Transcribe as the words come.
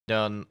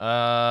Done.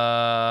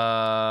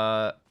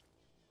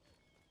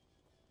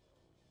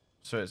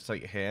 So it's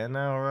like here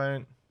now,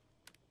 right?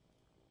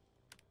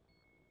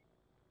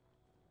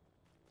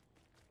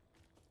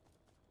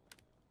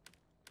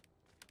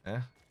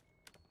 Yeah.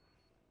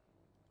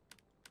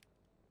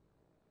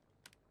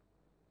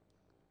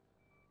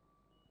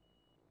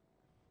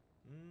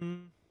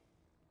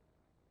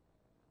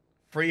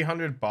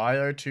 300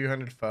 bio,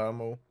 200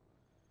 thermal.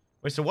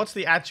 Wait, so what's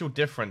the actual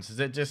difference?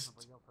 Is it just...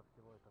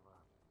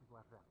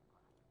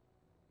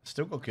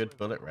 Still got good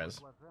bullet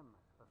res.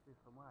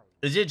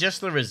 Is it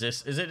just the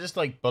resist? Is it just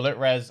like bullet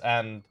res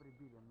and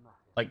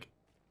like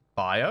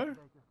bio?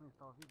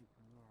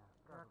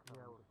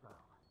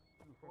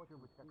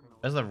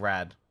 There's a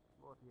rad.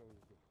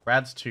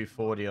 Rad's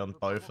 240 on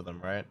both of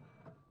them, right?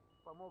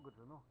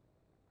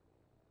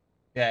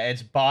 Yeah,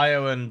 it's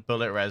bio and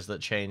bullet res that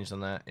changed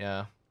on that.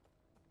 Yeah.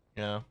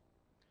 Yeah.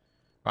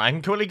 Right, I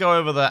can quickly go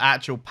over the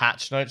actual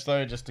patch notes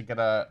though, just to get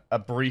a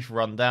brief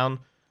rundown.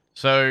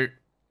 So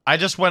I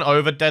just went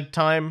over dead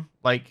time.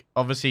 Like,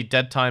 obviously,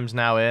 dead time's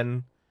now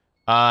in.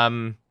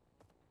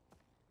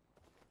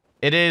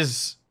 It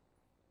is...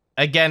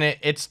 Again,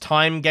 it's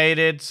time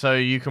gated, so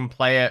you can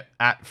play it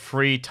at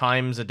 3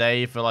 times a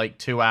day for, like,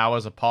 2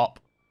 hours a pop.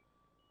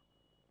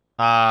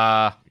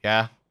 Yeah.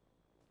 I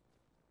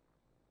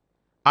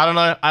don't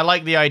know. I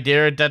like the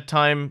idea of dead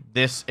time.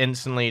 This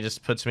instantly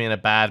just puts me in a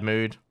bad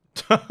mood.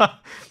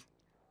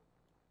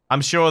 I'm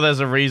sure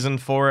there's a reason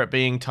for it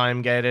being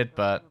time gated,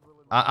 but...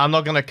 I'm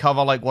not going to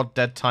cover, like, what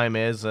dead time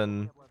is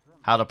and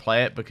how to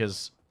play it,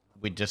 because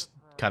we just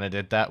kind of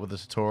did that with the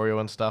tutorial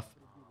and stuff.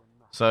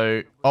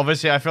 So,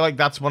 obviously, I feel like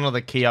that's one of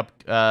the key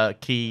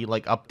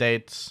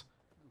updates.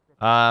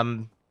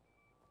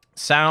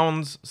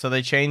 Sounds. So,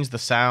 they changed the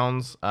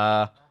sounds.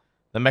 The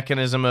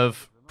mechanism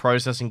of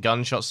processing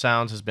gunshot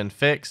sounds has been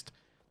fixed.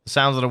 The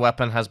sounds of the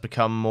weapon has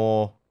become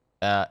more,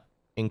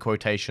 in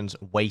quotations,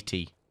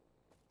 weighty.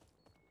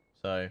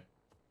 So...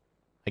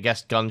 I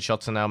guess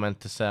gunshots are now meant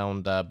to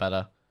sound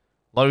better.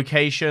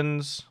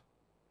 Locations.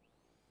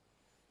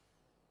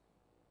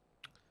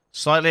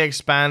 Slightly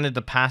expanded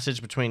the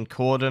passage between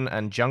cordon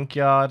and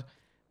junkyard.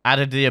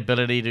 Added the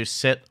ability to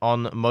sit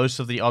on most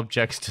of the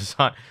objects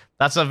designed.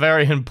 That's a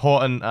very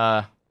important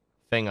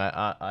thing,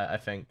 I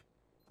think.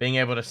 Being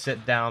able to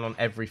sit down on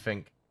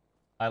everything.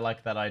 I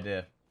like that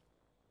idea.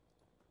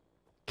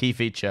 Key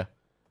feature.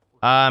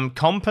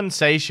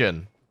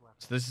 Compensation.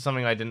 So this is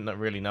something I didn't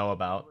really know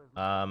about.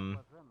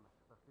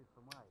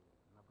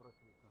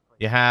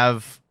 You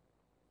have...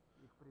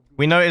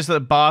 We noticed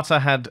that Barter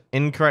had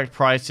incorrect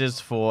prices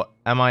for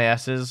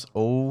MISs,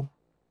 all,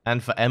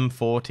 and for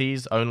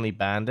M40s, only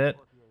Bandit.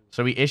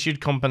 So we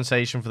issued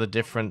compensation for the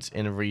difference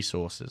in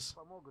resources.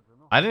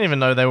 I didn't even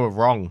know they were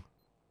wrong.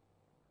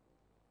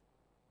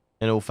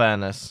 In all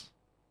fairness.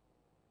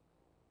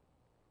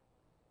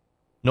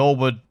 Nor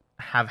would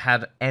have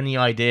had any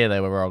idea they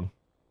were wrong.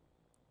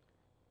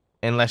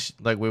 Unless,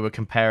 like, we were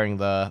comparing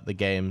the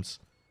games.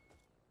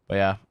 But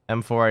yeah,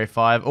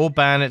 M4A5. All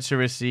bandits who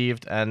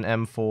received an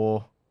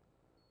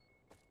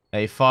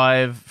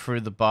M4A5 through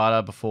the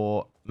barter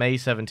before May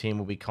 17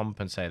 will be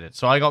compensated.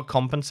 So I got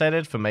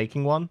compensated for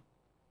making one.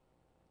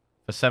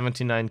 For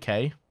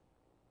 79k.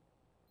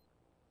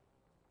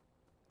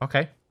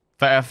 Okay.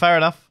 Fair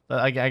enough.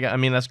 I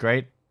mean, that's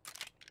great.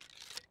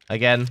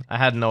 Again, I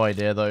had no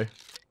idea, though.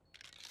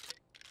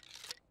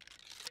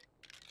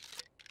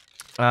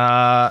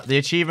 The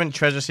achievement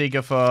Treasure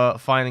Seeker for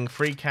finding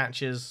 3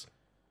 catches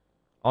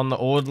on the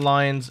Ord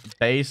Line's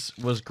base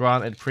was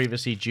granted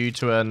previously due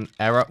to an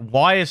error.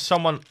 Why is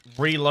someone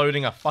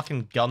reloading a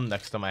fucking gun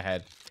next to my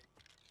head?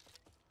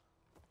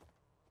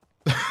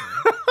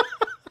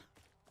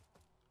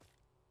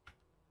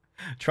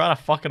 Trying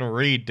to fucking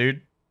read,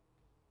 dude.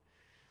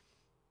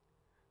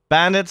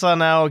 Bandits are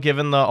now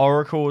given the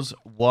Oracle's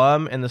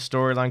worm in the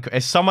storyline.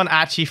 Is someone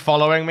actually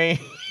following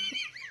me?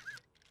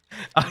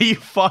 Are you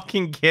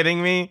fucking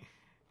kidding me?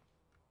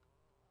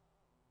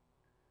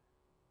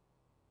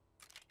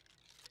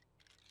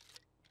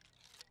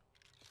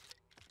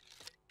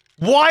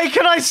 Why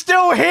can I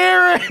still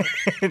hear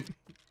it?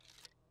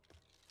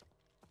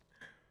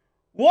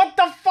 What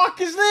the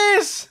fuck is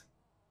this?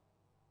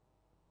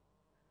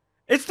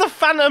 It's the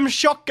Phantom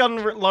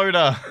Shotgun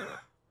Loader.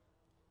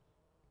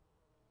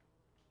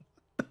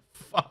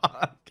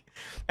 Fuck.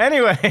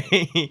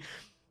 Anyway,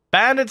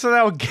 bandits are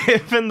now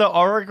given the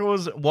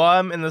Oracle's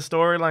worm in the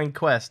storyline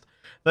quest.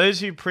 Those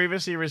who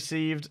previously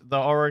received the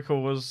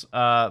Oracle's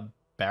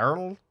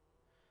barrel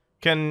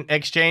can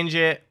exchange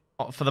it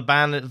for the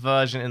bandit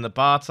version in the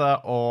barter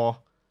or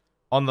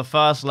on the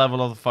first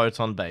level of the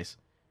Photon base.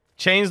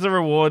 Change the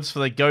rewards for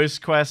the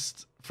ghost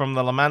quest from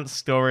the Lamont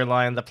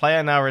storyline. The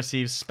player now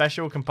receives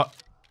special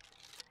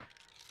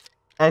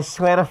I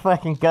swear to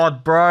fucking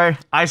God, bro.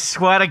 I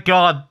swear to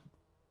God.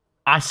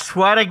 I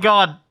swear to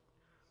God.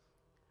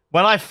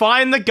 When I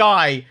find the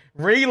guy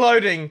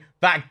reloading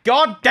that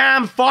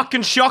goddamn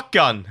fucking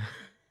shotgun.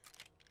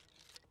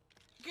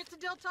 Get to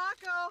Del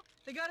Taco.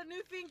 They got a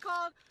new thing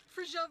called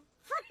free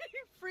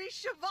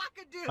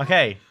Shavakadu.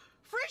 Okay.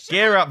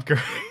 Gear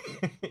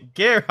upgrade.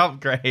 Gear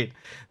upgrade.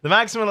 The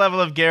maximum level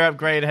of gear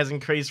upgrade has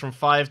increased from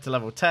 5 to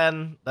level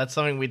 10. That's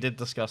something we did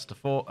discuss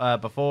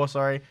before,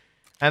 sorry.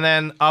 And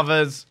then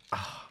others...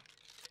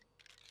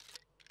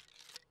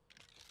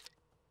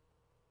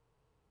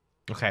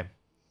 Okay.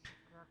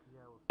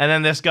 And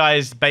then this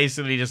guy's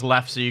basically just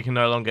left so you can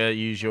no longer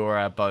use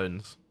your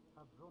bones.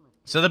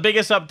 So the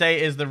biggest update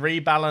is the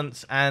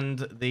rebalance and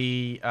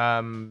the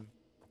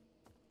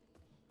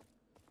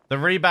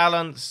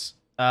rebalance,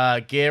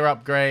 gear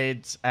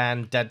upgrades,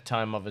 and dead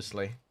time,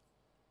 obviously.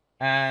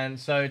 And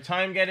so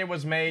time gated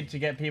was made to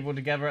get people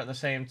together at the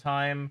same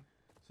time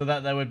so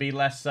that there would be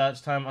less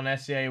search time on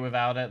SEA.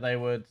 Without it, they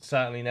would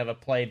certainly never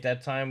play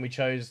dead time. We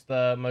chose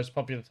the most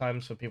popular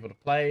times for people to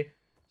play.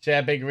 So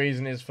yeah, big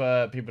reason is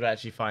for people to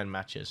actually find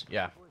matches.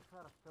 Yeah.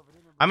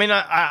 I mean,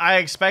 I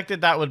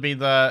expected that would be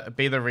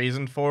the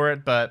reason for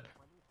it, but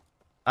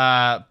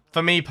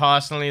for me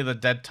personally, the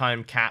dead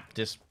time cap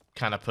just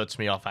kind of puts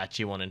me off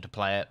actually wanting to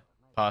play it,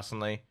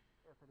 personally.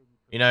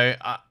 You know,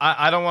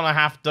 I don't want to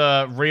have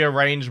to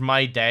rearrange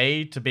my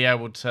day to be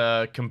able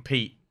to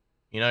compete,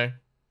 you know?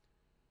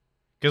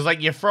 Because,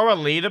 like, you throw a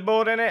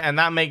leaderboard in it, and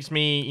that makes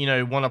me, you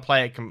know, want to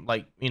play it,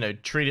 like, you know,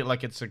 treat it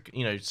like it's, a,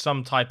 you know,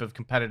 some type of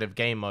competitive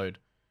game mode.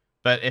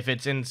 But if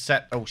it's in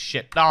set... Oh,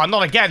 shit. No,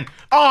 not again!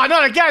 Oh,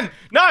 not again!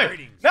 No!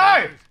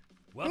 No!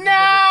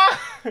 No!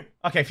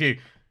 Okay, phew.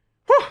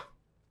 Whew.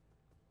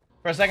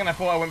 For a second, I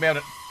thought I wouldn't be able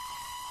to...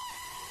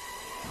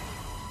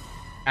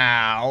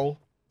 Ow.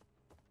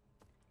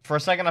 For a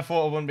second, I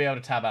thought I wouldn't be able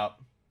to tab out.